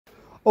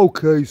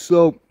Okay,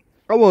 so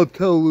I want to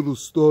tell a little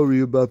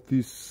story about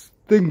this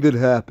thing that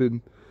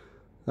happened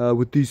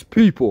with these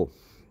people.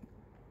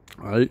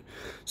 All right,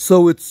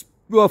 so it's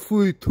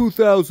roughly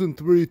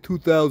 2003,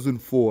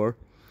 2004,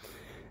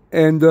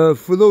 and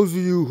for those of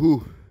you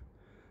who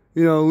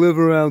live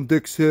around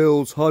Dix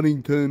Hills,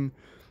 Huntington,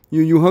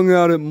 you hung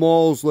out at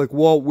malls like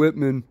Walt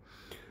Whitman.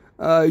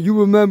 You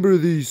remember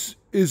these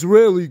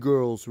Israeli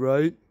girls,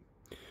 right?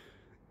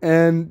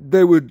 And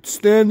they would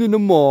stand in the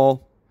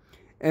mall.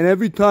 And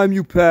every time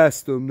you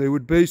passed them, they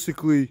would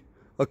basically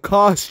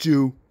accost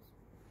you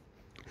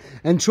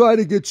and try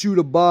to get you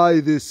to buy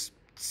this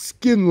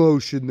skin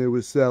lotion they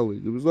were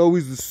selling. It was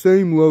always the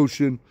same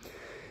lotion.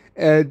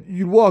 And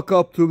you'd walk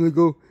up to them and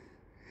go,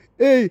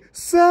 "Hey,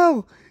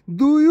 sir,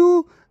 do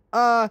you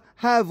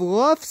have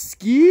rough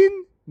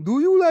skin? Do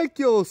you like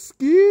your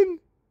skin?"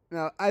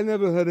 Now, I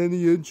never had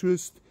any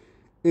interest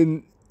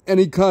in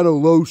any kind of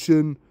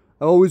lotion.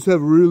 I always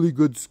have really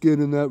good skin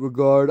in that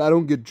regard. I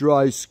don't get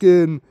dry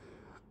skin.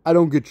 I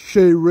don't get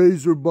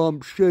razor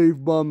bumps,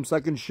 shave bumps.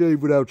 I can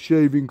shave without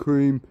shaving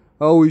cream.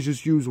 I always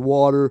just use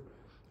water.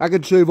 I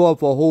can shave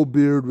off a whole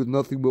beard with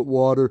nothing but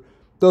water.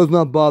 Does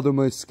not bother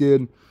my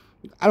skin.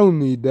 I don't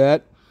need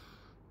that.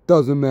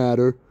 Doesn't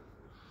matter.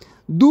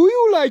 Do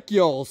you like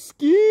your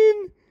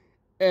skin?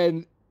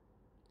 And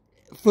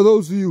for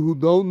those of you who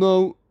don't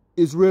know,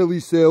 Israeli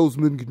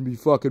salesmen can be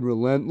fucking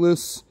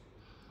relentless.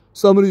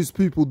 Some of these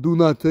people do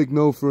not take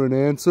no for an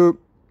answer.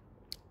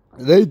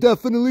 They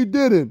definitely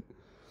didn't.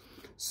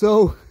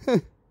 So,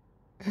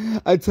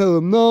 I tell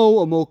them, no,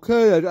 I'm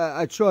okay.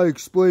 I try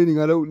explaining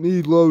I don't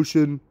need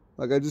lotion,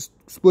 like I just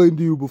explained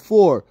to you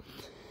before.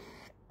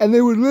 And they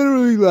would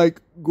literally,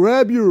 like,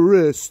 grab your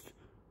wrist,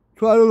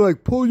 try to,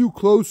 like, pull you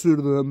closer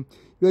to them.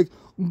 Like,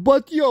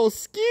 "But your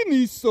skin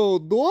is so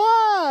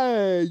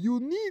dry.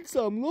 You need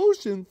some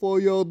lotion for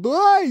your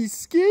dry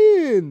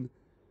skin."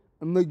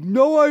 I'm like,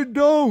 "No, I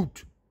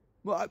don't.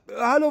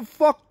 How the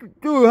fuck,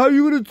 dude, how are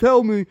you going to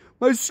tell me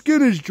my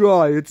skin is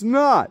dry? It's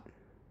not."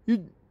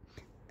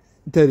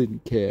 They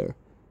didn't care.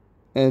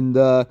 And,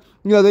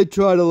 they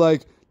try to,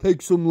 like,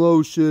 take some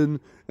lotion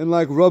and,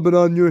 like, rub it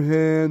on your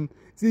hand.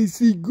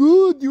 See,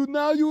 good,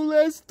 now you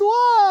less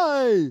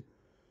dry.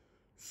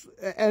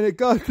 And it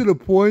got to the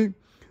point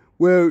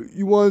where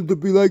you wanted to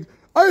be like,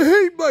 "I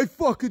hate my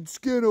fucking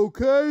skin,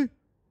 okay?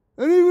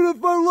 And even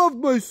if I love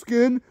my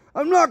skin,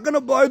 I'm not going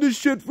to buy this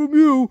shit from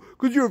you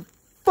because you're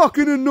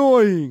fucking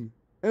annoying.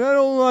 And I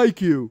don't like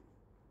you."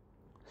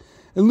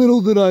 And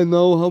little did I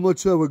know how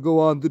much I would go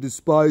on to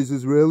despise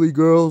Israeli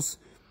girls.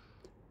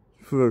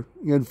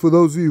 And for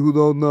those of you who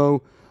don't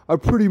know, are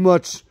pretty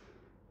much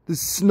the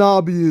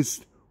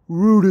snobbiest,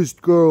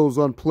 rudest girls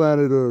on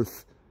planet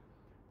Earth.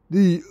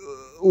 The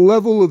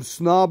level of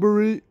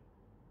snobbery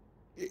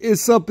is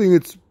something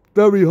that's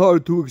very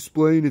hard to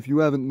explain if you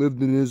haven't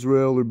lived in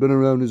Israel or been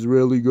around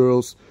Israeli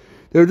girls.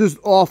 They're just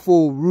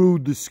awful,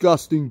 rude,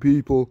 disgusting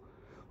people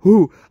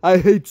who I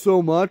hate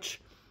so much.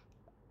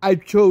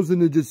 I've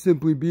chosen to just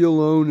simply be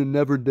alone and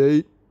never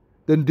date,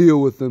 than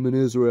deal with them in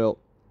Israel.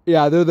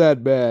 Yeah, they're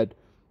that bad.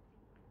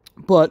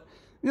 But,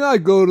 I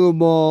go to the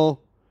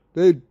mall.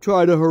 They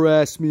try to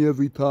harass me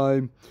every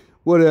time.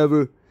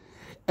 Whatever.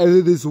 And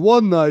then this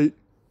one night,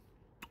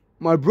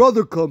 my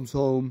brother comes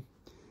home,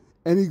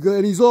 and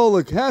he's all,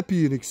 like,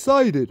 happy and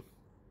excited.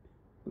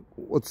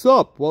 "What's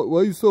up?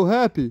 Why are you so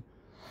happy?"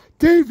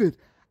 "David,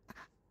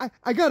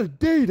 I got a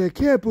date. I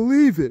can't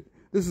believe it."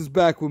 This is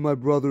back when my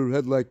brother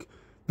had, like,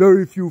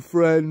 very few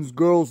friends.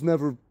 Girls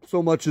never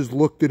so much as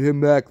looked at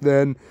him back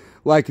then.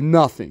 Like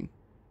nothing.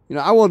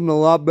 I wasn't a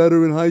lot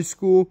better in high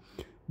school.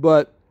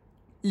 But,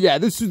 yeah,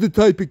 this is the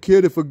type of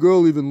kid, if a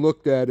girl even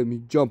looked at him,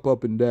 he'd jump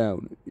up and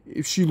down.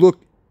 If she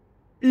looked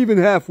even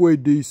halfway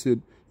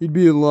decent, he'd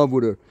be in love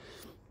with her.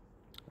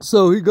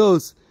 So he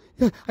goes,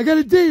 "Yeah, I got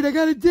a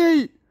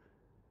date.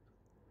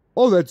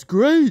 "Oh, that's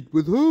great.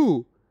 With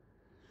who?"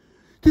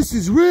 "This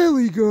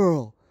Israeli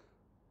girl.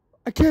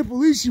 I can't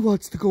believe she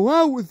wants to go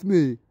out with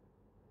me."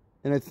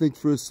 And I think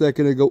for a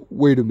second, I go,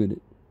 "Wait a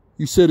minute.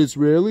 You said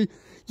Israeli?"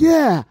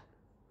 "Yeah."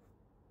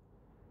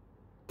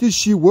 "Does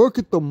she work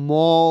at the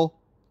mall?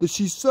 Does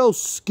she sell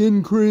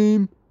skin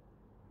cream?"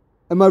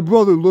 And my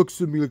brother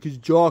looks at me like his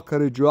jaw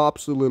kind of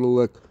drops a little,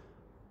 like,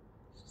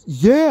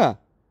 "Yeah.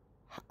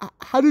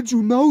 How did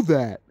you know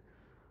that?"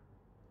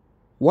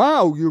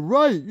 "Wow, you're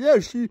right. Yeah,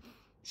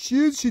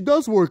 she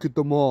does work at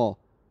the mall."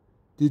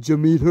 "Did you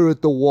meet her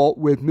at the Walt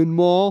Whitman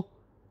Mall?"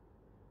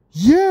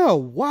 "Yeah,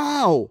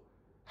 wow.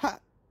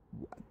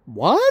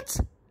 What?"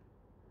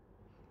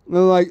 And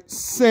I'm like,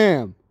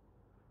 "Sam,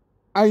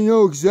 I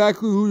know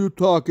exactly who you're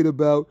talking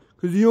about,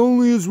 because the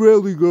only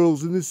Israeli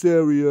girls in this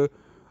area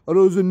are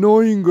those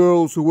annoying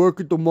girls who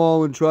work at the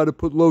mall and try to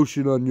put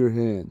lotion on your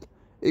hand.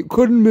 It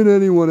couldn't have been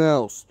anyone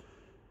else."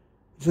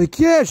 He's like,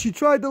 "Yeah, she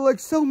tried to, like,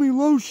 sell me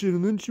lotion,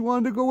 and then she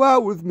wanted to go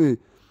out with me."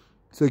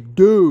 It's like,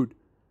 dude,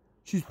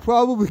 she's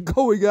probably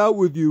going out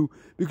with you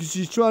because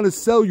she's trying to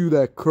sell you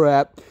that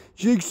crap.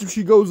 She thinks if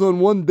she goes on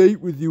one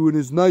date with you and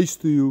is nice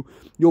to you,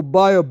 you'll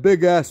buy a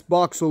big-ass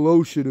box of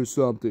lotion or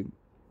something.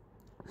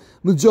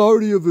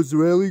 majority of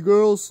Israeli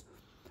girls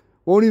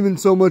won't even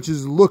so much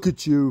as look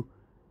at you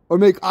or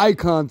make eye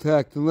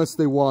contact unless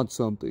they want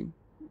something.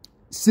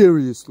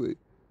 Seriously.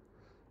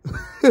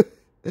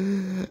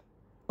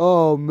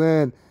 Oh,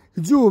 man.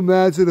 Could you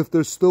imagine if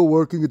they're still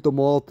working at the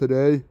mall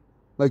today?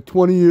 Like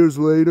 20 years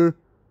later?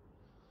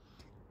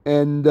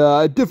 And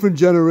a different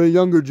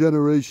younger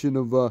generation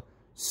of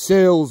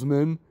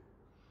salesmen,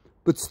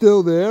 but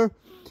still there.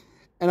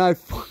 And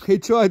they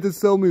tried to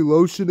sell me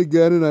lotion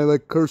again, and I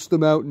like cursed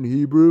them out in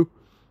Hebrew.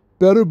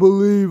 Better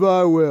believe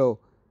I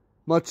will.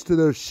 Much to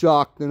their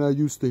shock, they're not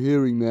used to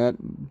hearing that.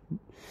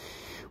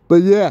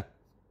 But yeah,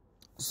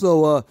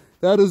 so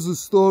that is the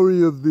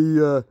story of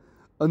the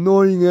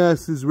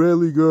annoying-ass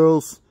Israeli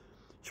girls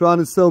trying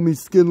to sell me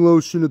skin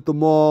lotion at the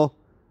mall,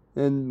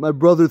 and my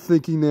brother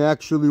thinking they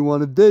actually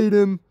want to date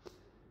him.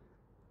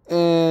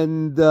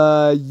 And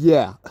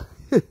yeah,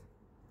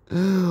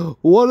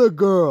 what a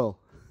girl.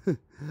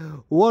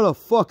 What a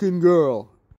fucking girl.